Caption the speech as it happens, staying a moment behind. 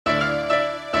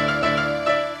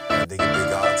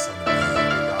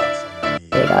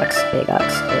big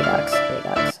ox, big ox, big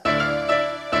ox.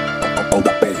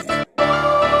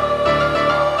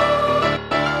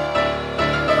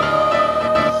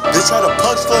 They tryna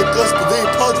punch like us, but they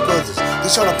ain't punch brothers. They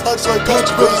tryna punch like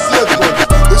us, but they ain't punch brothers.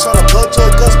 They tryna punch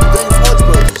like us, but they ain't punch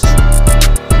brothers.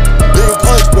 They ain't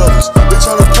punch brothers.